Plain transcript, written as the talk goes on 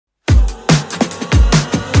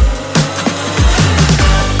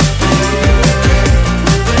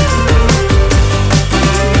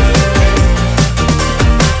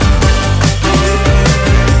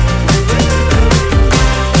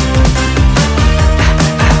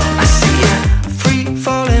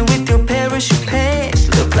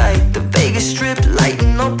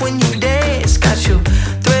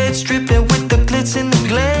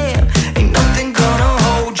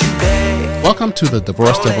the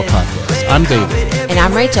Divorce Devil Podcast. I'm David. And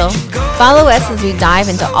I'm Rachel. Follow us as we dive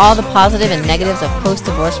into all the positive and negatives of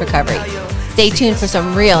post-divorce recovery. Stay tuned for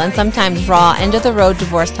some real and sometimes raw end-of-the-road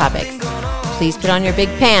divorce topics. Please put on your big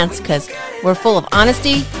pants because we're full of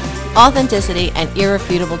honesty, authenticity, and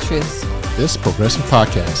irrefutable truths. This progressive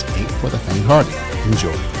podcast ain't for the faint-hearted.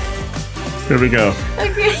 Enjoy. Here we go.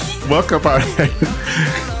 Okay.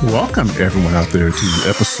 Welcome everyone out there to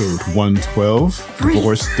episode 112,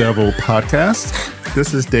 Divorce Devil Podcast.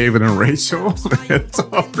 This is David and Rachel. It's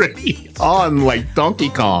already on like Donkey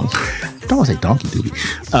Kong. Don't want to say donkey, do we?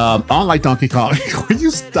 On like Donkey Kong. Will you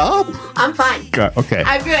stop? I'm fine. God, okay.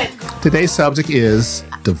 I'm good. Today's subject is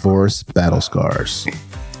divorce battle scars.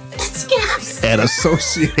 Scabs. And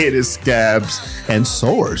associated scabs and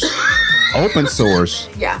sores. Open sores.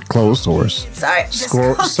 Yeah. Closed sores. Sorry.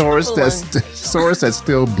 Sores that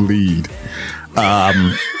still bleed.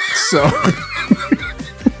 So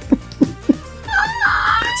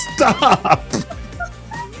stop.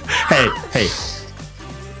 Hey.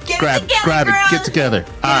 Grab it. Get together.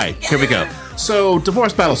 All right, here we go. So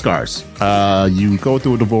divorce battle scars. You go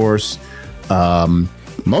through a divorce.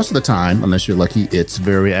 Most of the time, unless you're lucky, it's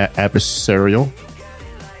very adversarial.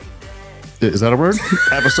 Is that a word?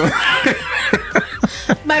 Adversarial.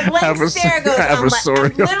 My blank stare goes. I'm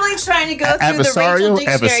literally trying to go through the Rachel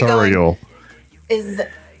dictionary. Adversarial. Is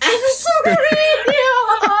adversarial?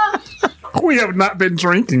 We have not been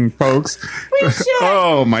drinking, folks. We should.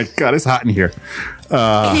 Oh my God, it's hot in here.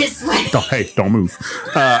 Don't move.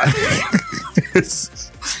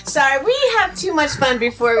 Sorry, we have too much fun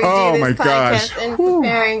before we do this podcast and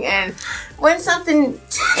preparing. And when something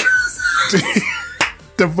tickles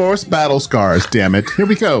divorce battle scars, damn it. Here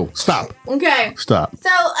we go. Stop. Okay. Stop.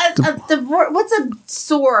 So, what's a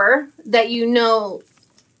sore that you know?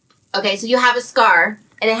 Okay, so you have a scar,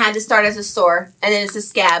 and it had to start as a sore, and then it's a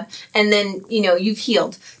scab, and then, you've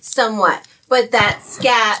healed somewhat. But that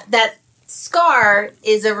scar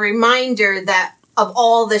is a reminder of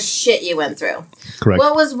all the shit you went through. Correct.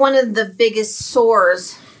 What was one of the biggest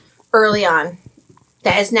sores early on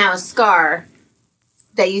that is now a scar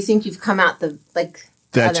that you think you've come out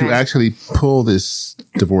that you actually pull this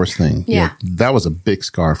divorce thing. Yeah. That was a big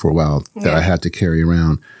scar for a while that I had to carry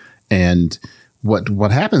around. And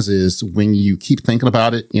what happens is when you keep thinking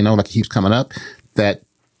about it, like it keeps coming up, that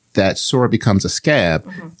sore becomes a scab,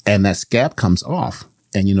 and that scab comes off.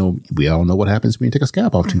 And, we all know what happens when you take a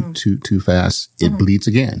scab off too fast. It bleeds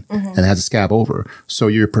again and it has a scab over. So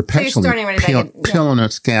you're perpetually peeling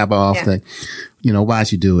that scab off. Yeah.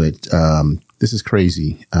 Why'd you do it? This is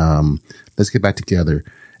crazy. Let's get back together.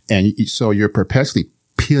 And so you're perpetually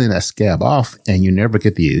peeling that scab off, and you never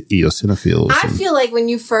get the eosinophils. I feel like when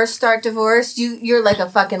you first start divorce, you're like a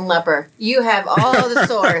fucking leper. You have all the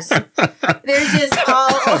sores. They're just all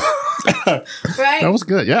right. That was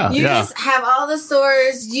good. Yeah. You just have all the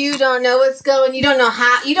sores. You don't know what's going. You don't know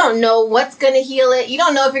how. You don't know what's going to heal it. You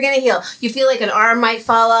don't know if you're going to heal. You feel like an arm might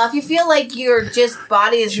fall off. You feel like your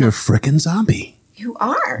body is. You're a freaking zombie. You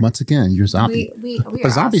are. Once again, you're a zombie.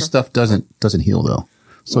 But zombie stuff doesn't heal though.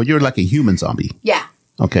 So you're like a human zombie. Yeah.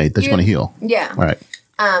 Okay, that's going to heal. Yeah. All right.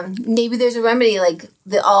 Maybe there's a remedy like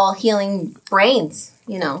the all healing brains.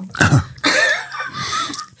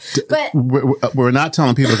 But we're not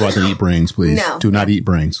telling people to go out and eat brains, please. No. Do not eat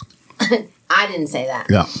brains. I didn't say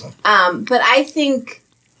that. Yeah. But I think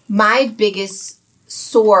my biggest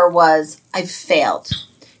sore was I failed.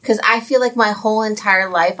 Because I feel like my whole entire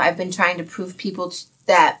life I've been trying to prove people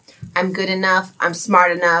that I'm good enough, I'm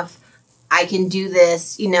smart enough, I can do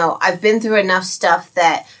this. I've been through enough stuff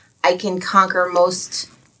that I can conquer most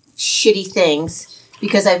shitty things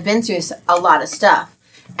because I've been through a lot of stuff.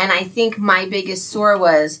 And I think my biggest sore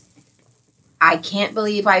was I can't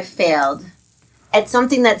believe I failed at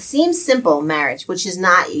something that seems simple, marriage, which is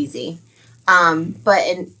not easy. But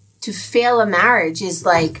to fail a marriage is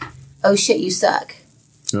like, oh shit, you suck.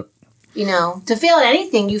 Yep. To fail at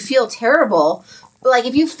anything, you feel terrible. But like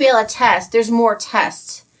if you fail a test, there's more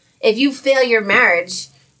tests. If you fail your marriage,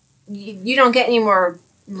 you don't get any more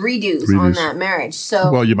redos on that marriage.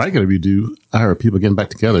 So, well, you might get a redo. I heard people getting back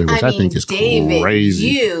together, which I think is David, crazy.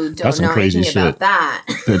 You don't know anything about that.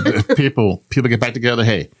 people get back together.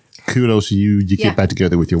 Hey, kudos to you. You get back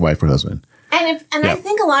together with your wife or husband. And I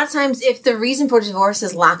think a lot of times if the reason for divorce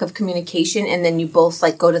is lack of communication and then you both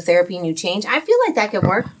go to therapy and you change, I feel like that can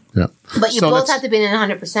work. Yeah. But you both have to be in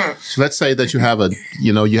 100%. So let's say that you have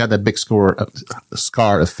you have that big scar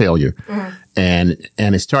of failure and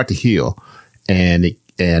it start to heal. And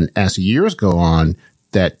as years go on,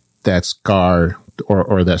 that scar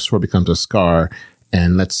or that sore becomes a scar.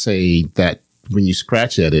 And let's say that when you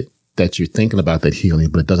scratch at it, that you're thinking about that healing,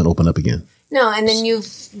 but it doesn't open up again. No, and then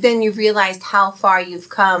you've realized how far you've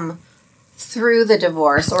come through the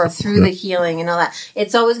divorce or through the healing and all that.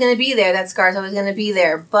 It's always going to be there. That scar's always going to be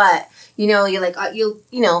there. But you're like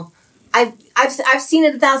I've seen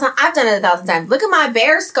it 1,000. I've done it 1,000 times. Look at my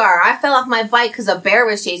bear scar. I fell off my bike because a bear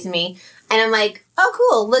was chasing me, and I'm like, oh,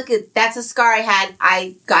 cool. Look, that's a scar I had.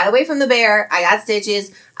 I got away from the bear. I got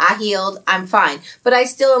stitches. I healed. I'm fine. But I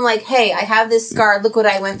still am like, hey, I have this scar. Look what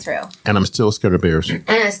I went through. And I'm still scared of bears. And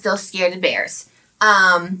I'm still scared of bears.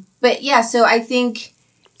 But yeah, so I think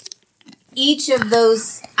each of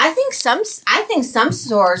those, I think some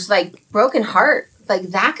sores, like broken heart, like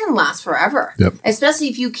that can last forever. Yep. Especially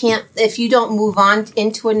if you don't move on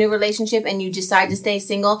into a new relationship and you decide to stay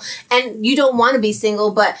single and you don't want to be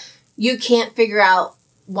single, but you can't figure out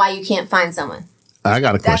why you can't find someone. I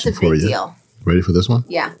got a question for you. That's a big deal. Ready for this one?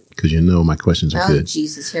 Yeah. Because my questions are good. Oh,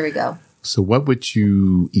 Jesus. Here we go. So what would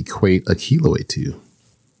you equate a keloid to?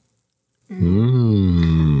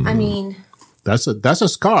 I mean, that's a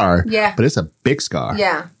scar. Yeah. But it's a big scar.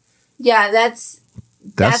 Yeah. Yeah, that's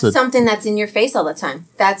something that's in your face all the time.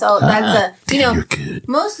 That's all. You're good.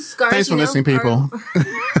 Most scars. Thanks for listening, people.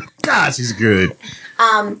 Gosh, he's good.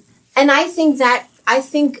 And I think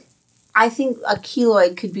a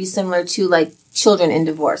keloid could be similar to like children in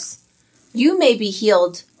divorce. You may be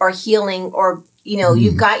healed or healing or,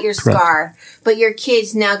 you've got your scar, but your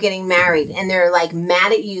kid's now getting married and they're like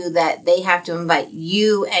mad at you that they have to invite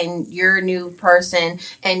you and your new person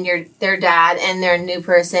and their dad and their new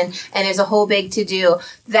person. And there's a whole big to do.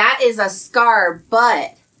 That is a scar,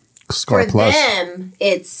 but scar for plus. them,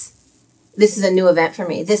 this is a new event for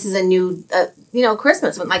me. This is a new,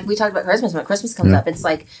 Christmas. Like we talked about Christmas. When Christmas comes up, it's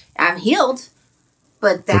like, I'm healed.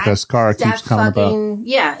 But that scar keeps coming about.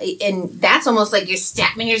 Yeah, and that's almost like you're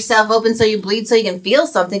stabbing yourself open so you bleed so you can feel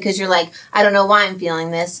something because you're like, I don't know why I'm feeling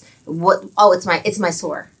this. What? Oh, it's my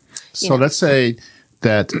sore. So let's say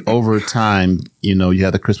that over time, you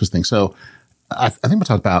have the Christmas thing. So I think we'll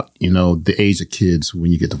talk about, the age of kids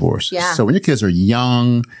when you get divorced. Yeah. So when your kids are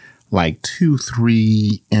young, like 2,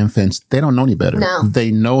 3 infants, they don't know any better. No. They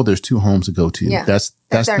know there's 2 homes to go to. Yeah. That's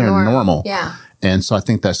their normal. Yeah. And so I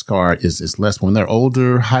think that scar is less. When they're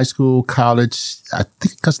older, high school, college, I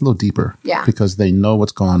think it cuts a little deeper. Yeah. Because they know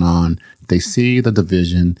what's going on. They see the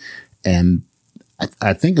division. And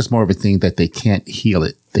I think it's more of a thing that they can't heal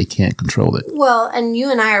it. They can't control it. Well, and you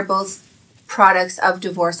and I are both products of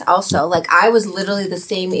divorce also. Like I was literally the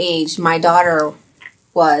same age my daughter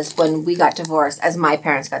was when we got divorced as my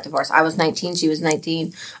parents got divorced. I was 19. She was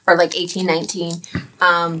 19 or like 18, 19.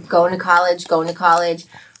 Going to college.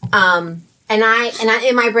 And I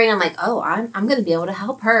in my brain, I'm like, oh, I'm going to be able to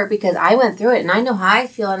help her because I went through it and I know how I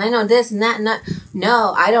feel and I know this and that and that.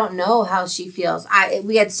 No, I don't know how she feels.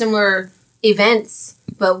 We had similar events,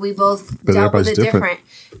 but we both dealt with it different.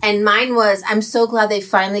 And mine was, I'm so glad they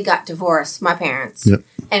finally got divorced, my parents. Yep.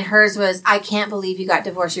 And hers was, I can't believe you got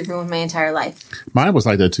divorced. You've ruined my entire life. Mine was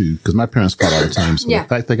like that too because my parents fought all the time. So the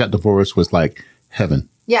fact they got divorced was like heaven.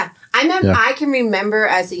 Yeah. I can remember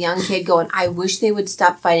as a young kid going, I wish they would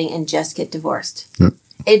stop fighting and just get divorced. Yep.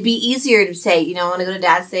 It'd be easier to say, I want to go to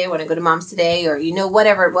dad's today, I want to go to mom's today, or,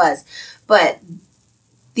 whatever it was. But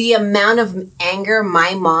the amount of anger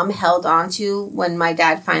my mom held on to when my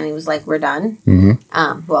dad finally was like, we're done.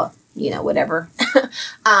 Mm-hmm. Whatever.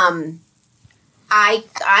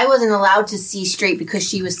 I wasn't allowed to see straight because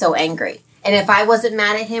she was so angry. And if I wasn't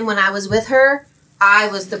mad at him when I was with her, I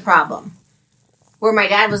was the problem. Where my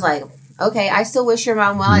dad was like, okay, I still wish your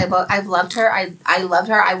mom well. I've loved her. I loved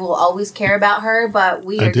her. I will always care about her, but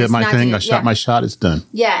I did my thing. I shot my shot. It's done.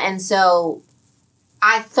 Yeah, and so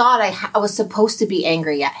I thought I was supposed to be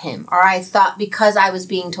angry at him. Or I thought because I was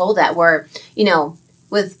being told that where,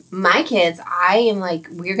 with my kids, I am like,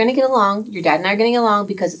 we're going to get along. Your dad and I are going to get along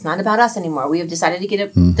because it's not about us anymore. We have decided to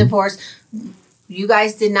get a divorce. You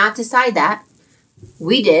guys did not decide that.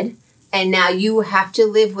 We did. And now you have to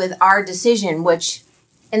live with our decision, which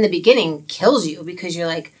in the beginning kills you because you're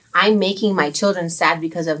like, I'm making my children sad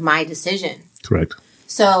because of my decision. Correct.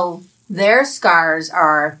 So their scars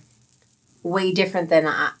are way different than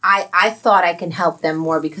I thought I can help them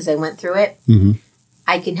more because I went through it. Mm-hmm.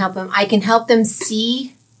 I can help them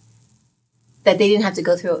see that they didn't have to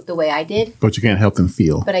go through it the way I did. But you can't help them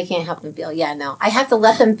feel. But I can't help them feel. Yeah, no. I have to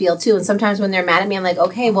let them feel too. And sometimes when they're mad at me, I'm like,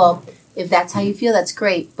 okay, well, if that's how you feel, that's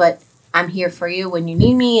great. But I'm here for you when you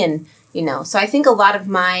need me. And, so I think a lot of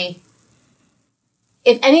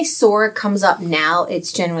if any sore comes up now,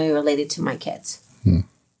 it's generally related to my kids.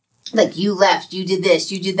 Like, you left, you did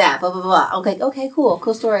this, you did that, blah, blah, blah. Okay,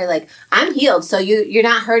 cool story. Like, I'm healed, so you're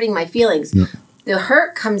not hurting my feelings. Yep. The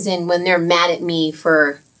hurt comes in when they're mad at me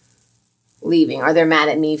for leaving, or they're mad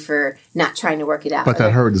at me for not trying to work it out. But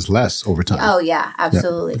that hurt is less over time. Oh yeah,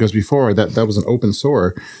 absolutely. Yeah, because before that was an open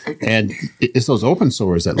sore, and it's those open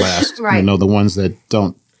sores that last. Right. You know, the ones that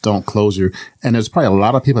don't close your. And there's probably a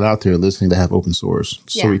lot of people out there listening that have open sores.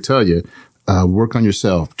 So we tell you, work on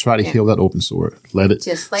yourself. Try to heal that open sore. Let it.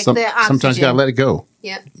 Just like the oxygen. Sometimes you gotta let it go.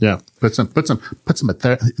 Yep. Yeah. Put some either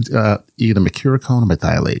mercurocone or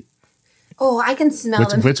methylate. Oh, I can smell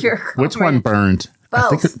the mercurocone. Which one burned? Both. I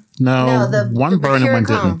think the one burned and one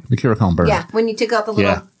didn't. Mercurocone burned. Yeah, when you took out the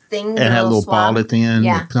little thing, and had a little ball at the end.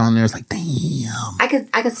 Yeah. Put on there. It's like, damn. I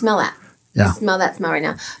could smell that. Yeah. I smell that smell right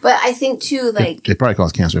now. But I think too, like it probably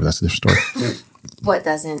caused cancer, but that's a different story. What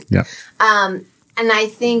doesn't? Yeah. And I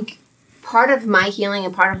think part of my healing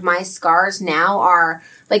and part of my scars now are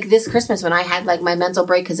like this Christmas when I had like my mental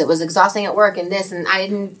break because it was exhausting at work and this, and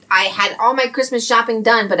I had all my Christmas shopping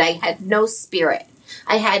done, but I had no spirit.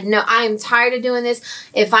 I'm tired of doing this.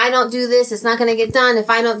 If I don't do this, it's not going to get done. If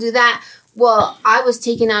I don't do that, well, I was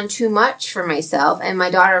taking on too much for myself. And my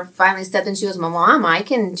daughter finally stepped in. She goes, Mom, I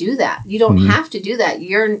can do that. You don't have to do that.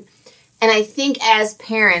 And I think as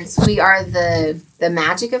parents, we are the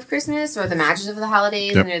magic of Christmas or the magic of the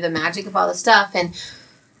holidays and they're the magic of all the stuff. And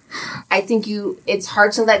I think it's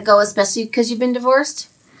hard to let go, especially because you've been divorced.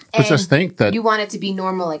 But just think that you want it to be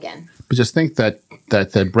normal again. But just think that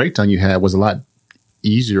breakdown you had was a lot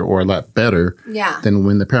easier or a lot better than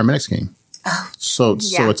when the paramedics came. Oh, so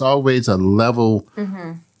it's always a level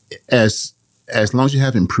as long as you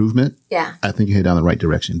have improvement. Yeah, I think you head down the right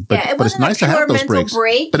direction. But it's nice to have those breaks.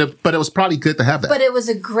 But it was probably good to have that. But it was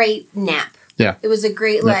a great nap. Yeah, it was a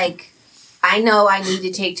great I know I need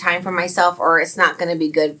to take time for myself, or it's not going to be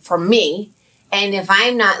good for me. And if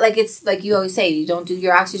I'm not it's like you always say, you don't do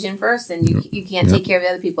your oxygen first, and you can't take care of the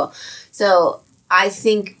other people. So I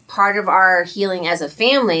think part of our healing as a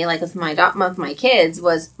family, like with my kids,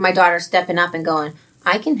 was my daughter stepping up and going,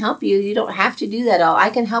 I can help you. You don't have to do that all. I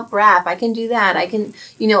can help wrap. I can do that. I can,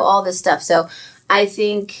 all this stuff. So I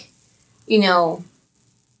think,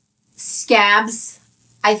 scabs,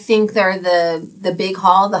 I think they're the big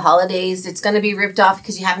haul, the holidays. It's going to be ripped off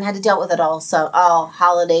because you haven't had to deal with it all. So all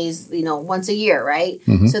holidays, once a year, right?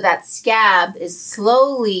 Mm-hmm. So that scab is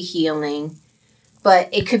slowly healing. But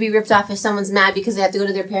it could be ripped off if someone's mad because they have to go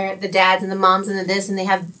to their parent, the dads and the moms and the this, and they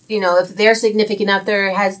have, if their significant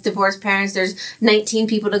other has divorced parents, there's 19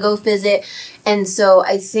 people to go visit. And so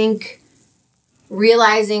I think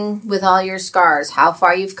realizing with all your scars, how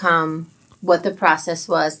far you've come, what the process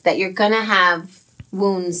was, that you're going to have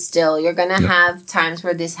wounds still. You're going to have times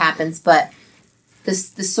where this happens, but the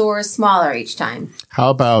sore is smaller each time.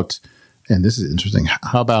 How about, and this is interesting,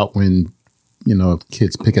 how about when,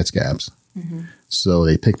 kids pick at scabs? Mm-hmm. So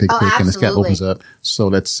they pick, and the scab opens up. So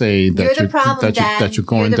let's say that you're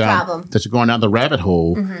going down the rabbit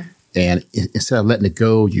hole, and instead of letting it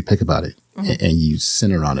go, you pick about it and you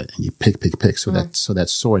center on it and you pick. So that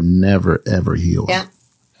sore never ever heals. Yeah.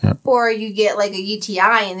 Yep. Or you get like a UTI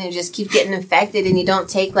and then just keep getting infected, and you don't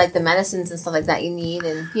take like the medicines and stuff like that you need,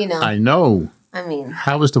 and I know. I mean,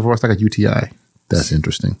 how is divorce like a UTI? That's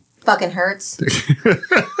interesting. Fucking hurts.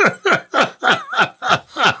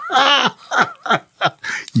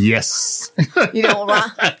 Yes. You don't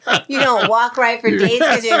walk right for days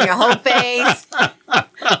because you're in your hoe phase.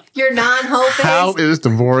 Your non-hoe phase. How is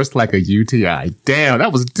divorce like a UTI? Damn,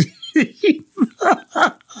 that was deep. Keep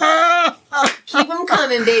them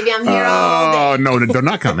coming, baby. I'm here all day. Oh, no, they're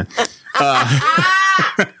not coming.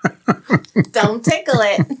 Don't tickle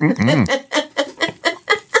it.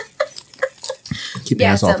 Keep your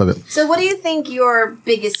hands off of it. So what do you think your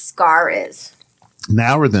biggest scar is?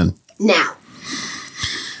 Now or then? Now.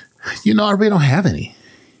 I really don't have any.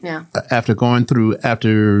 Yeah. After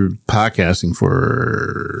podcasting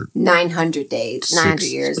for 900 days, 900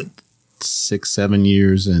 years. 6-7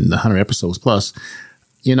 years and 100 episodes plus,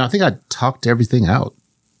 I think I talked everything out.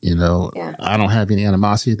 I don't have any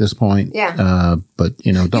animosity at this point. Yeah. But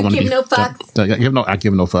don't want to give no fucks. I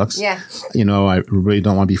give no fucks. Yeah. I really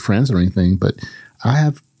don't want to be friends or anything, but I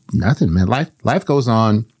have nothing, man. Life goes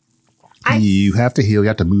on. You have to heal. You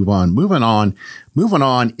have to move on. Moving on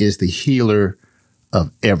is the healer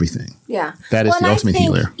of everything. Yeah. That is the ultimate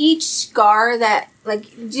healer. Each scar that,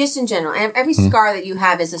 just in general, every scar that you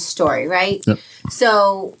have is a story, right? Yep.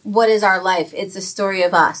 So what is our life? It's a story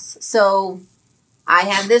of us. So I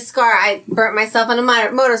have this scar. I burnt myself on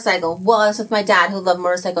a motorcycle. Well, I was with my dad who loved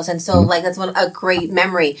motorcycles. And so, that's a great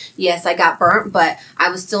memory. Yes, I got burnt, but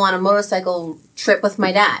I was still on a motorcycle trip with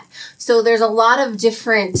my dad. So there's a lot of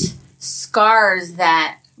different scars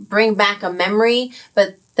that bring back a memory,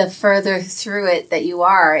 but the further through it that you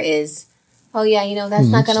are is Oh, yeah, that's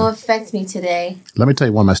not going to affect me today. Let me tell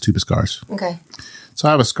you one of my stupid scars. Okay. So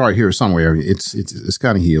I have a scar here somewhere. It's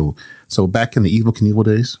kind of healed. So back in the Evel Knievel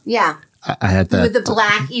days. Yeah. I had that. With the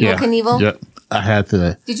black Evel Knievel? Yeah. I had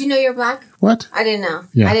the. Did you know you're black? What? I didn't know.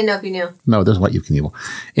 Yeah. I didn't know if you knew. No, there's white Evel Knievel.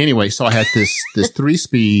 Anyway, so I had this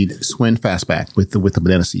 3-speed swing fastback with the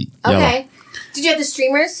banana seat. Okay. Yellow. Did you have the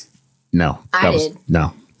streamers? No. I did.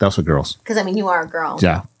 No, that was for girls. Because, you are a girl.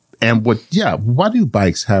 Yeah. And why do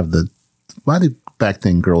back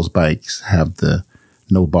then girls' bikes have the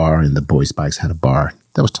no bar and the boys' bikes had a bar?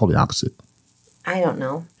 That was totally opposite. I don't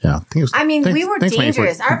know. Yeah. We were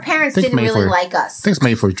dangerous. Our parents didn't really like us. I think it's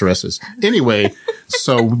made for dresses. Anyway,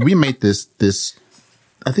 so we made this,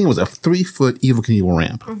 I think it was a 3-foot Evel Knievel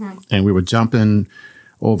ramp. Mm-hmm. And we were jumping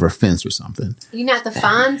over a fence or something. You not the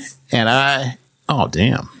Fonz? And oh,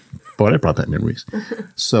 damn. Boy, that brought back memories.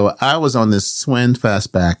 So I was on this swing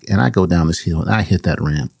fastback, and I go down this hill, and I hit that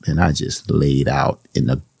ramp, and I just laid out in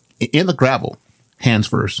the gravel, hands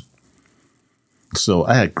first. So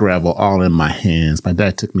I had gravel all in my hands. My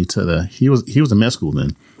dad took me to he was in med school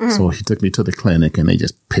then, so he took me to the clinic, and they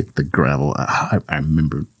just picked the gravel. I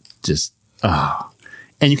remember just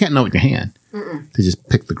and you can't know with your hand. Mm-mm. They just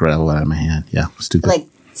picked the gravel out of my hand. Yeah, stupid. Like,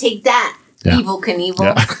 take that, Evel Knievel.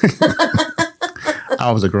 Yeah.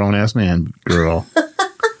 I was a grown-ass man, girl.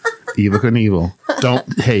 Evel Knievel.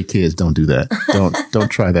 Hey kids, don't do that.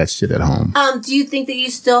 Don't try that shit at home. Do you think that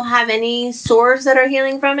you still have any sores that are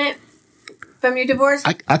healing from it? From your divorce?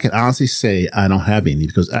 I can honestly say I don't have any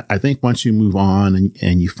because I think once you move on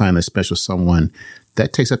and you find a special someone,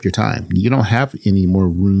 that takes up your time. You don't have any more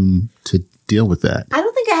room to deal with that. I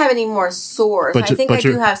don't think I have any more sores. I think I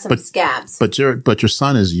do have some scabs. But your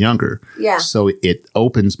son is younger. Yeah. So it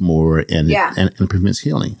opens more and it prevents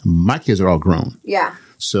healing. My kids are all grown. Yeah.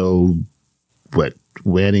 So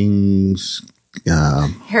weddings,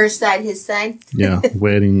 her side, his side. Yeah,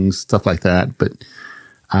 weddings, stuff like that. But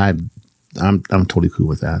I'm totally cool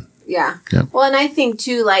with that. Yeah. Yep. Well, and I think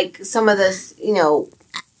too, like some of this,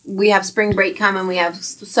 we have spring break coming, we have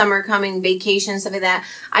summer coming, vacation, stuff like that.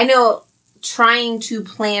 I know trying to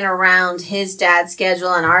plan around his dad's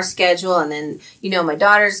schedule and our schedule, and then, my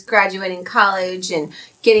daughter's graduating college and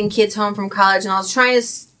getting kids home from college, and I was trying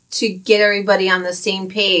to get everybody on the same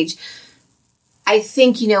page. I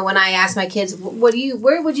think, when I ask my kids,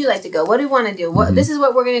 where would you like to go? What do you want to do? This is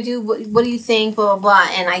what we're going to do. What do you think? Blah, blah, blah.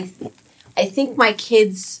 And I think my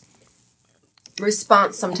kids'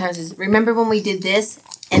 response sometimes is, remember when we did this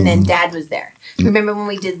and then dad was there? Remember when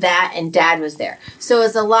we did that and dad was there? So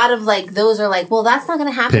it's a lot of those are well, that's not going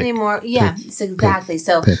to happen anymore. Yeah, exactly.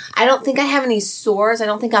 So I don't think I have any sores. I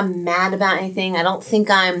don't think I'm mad about anything. I don't think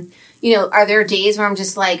I'm, are there days where I'm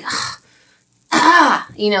just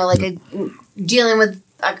dealing with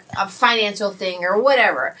a financial thing or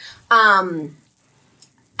whatever.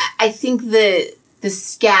 I think the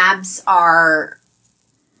scabs are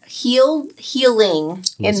healing.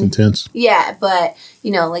 It's intense. Yeah, but,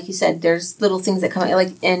 like you said, there's little things that come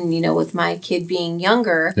and, with my kid being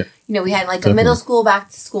younger, we had a middle school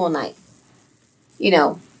back to school night,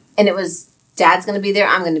 and it was dad's going to be there,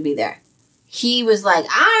 I'm going to be there. He was like,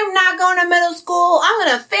 I'm not going to middle school. I'm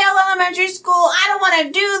going to fail elementary school. I don't want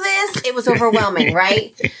to do this. It was overwhelming,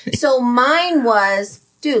 right? So mine was,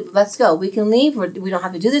 dude, let's go. We can leave. We don't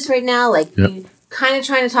have to do this right now. Kind of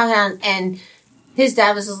trying to talk down. And his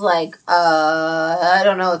dad was just I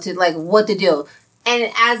don't know what to do.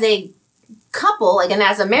 And as a couple, and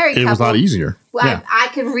as a married couple, it was a lot easier. I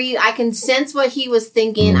could read, I can sense what he was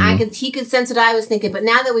thinking. He could sense what I was thinking. But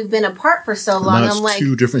now that we've been apart for so long, I'm like,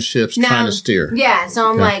 two different ships trying to steer. Yeah. So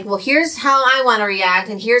I'm like, well, here's how I want to react,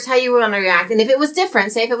 and here's how you want to react. And if it was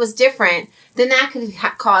different, then that could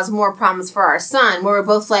cause more problems for our son, where we're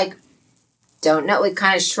both don't know. We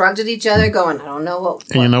kind of shrugged at each other, going, I don't know what.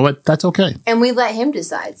 And you know what? That's okay. And we let him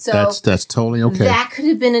decide. So that's totally okay. That could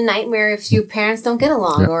have been a nightmare if your parents don't get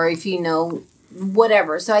along, or if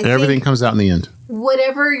whatever. So everything comes out in the end.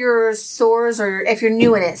 Whatever your sores, or if you're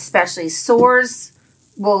new in it, especially sores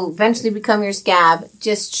will eventually become your scab.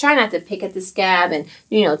 Just try not to pick at the scab, and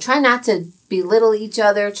try not to belittle each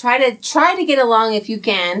other. Try to get along if you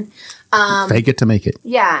can. Fake it to make it.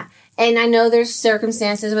 Yeah. And I know there's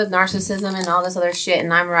circumstances with narcissism and all this other shit,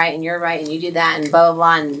 and I'm right and you're right and you do that and blah, blah,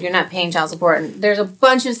 blah, and you're not paying child support. And there's a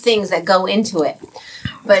bunch of things that go into it.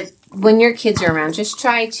 But when your kids are around, just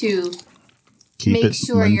try to make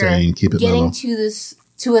sure you're getting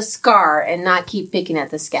to a scar and not keep picking at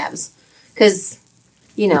the scabs. Because,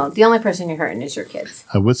 the only person you're hurting is your kids.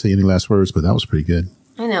 I would say any last words, but that was pretty good.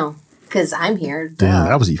 I know. Because I'm here. Damn,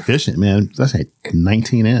 that was efficient, man. That's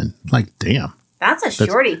 19 in. Damn. That's a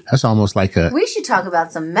shorty. That's almost like a... We should talk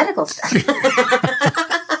about some medical stuff.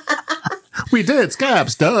 We did.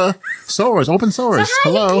 Scabs, duh. Sores, open sores.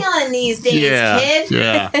 So how you feeling these days, kid?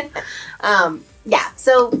 Yeah.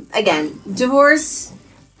 So, again, divorce...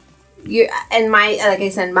 like I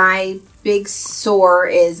said, my big sore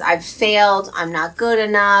is I've failed. I'm not good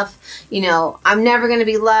enough. I'm never going to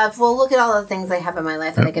be loved. Well, look at all the things I have in my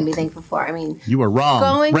life that I can be thankful for. I mean, you were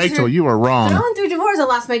wrong, Rachel. You were wrong. Going through divorce, I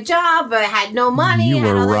lost my job, but I had no money. You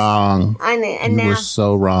were wrong. And you were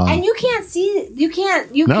so wrong. And you can't see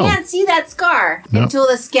that scar until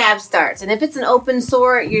the scab starts. And if it's an open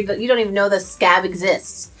sore, you don't even know the scab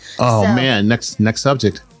exists. Oh man! Next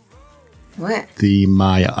subject. What? The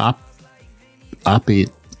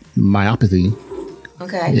myopathy.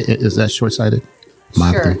 Okay. Is that short-sighted?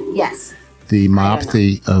 Myopathy. Sure. Yes. The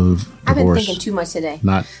myopathy of divorce. I've been thinking too much today.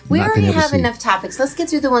 We already have enough topics. Let's get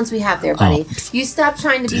through the ones we have there, buddy. You stop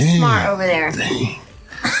trying to be smart over there.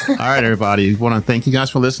 All right, everybody. Want to thank you guys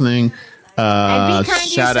for listening. And be kind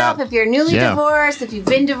to yourself if you're newly divorced, if you've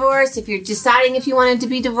been divorced, if you're deciding if you wanted to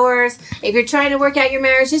be divorced, if you're trying to work out your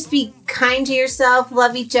marriage, just be kind to yourself,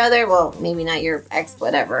 love each other. Well, maybe not your ex,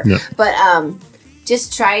 whatever. Yeah. But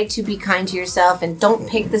just try to be kind to yourself and don't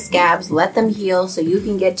pick the scabs. Let them heal so you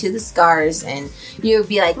can get to the scars and you'll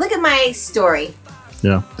be like, look at my story.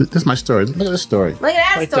 Yeah, this is my story. Look at this story. Look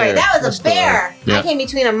at that story. There. That was a bear. Yeah. I came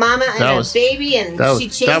between a mama and a baby, and she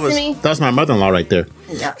chased me. That was my mother-in-law right there.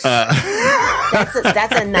 Yes.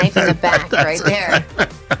 That's a knife in the back right there.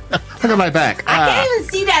 Look at my back. I can't even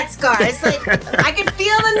see that scar. It's like I can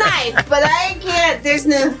feel the knife, but I can't. There's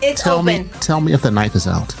no. It's open. Tell me if the knife is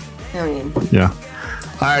out. Yeah.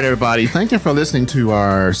 All right, everybody. Thank you for listening to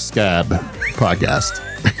our Scab podcast.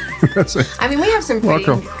 I mean, we have some pretty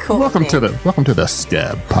cool welcome to the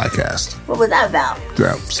Scab podcast. What was that about?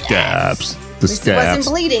 Scabs. The scabs.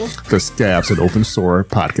 Wasn't bleeding. The Scabs and Open Sore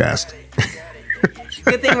podcast.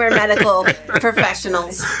 Good thing we're medical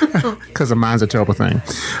professionals. Because mine's a terrible thing.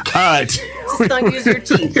 All right. Just don't use your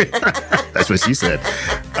teeth. That's what she said.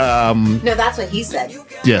 No, that's what he said.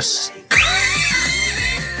 Yes.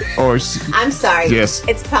 I'm sorry. Yes.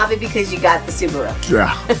 It's probably because you got the Subaru.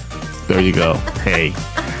 Yeah. There you go. Hey.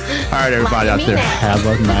 All right, everybody out there. Have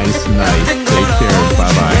a nice night. Take care.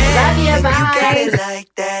 Bye-bye. Love you. Bye.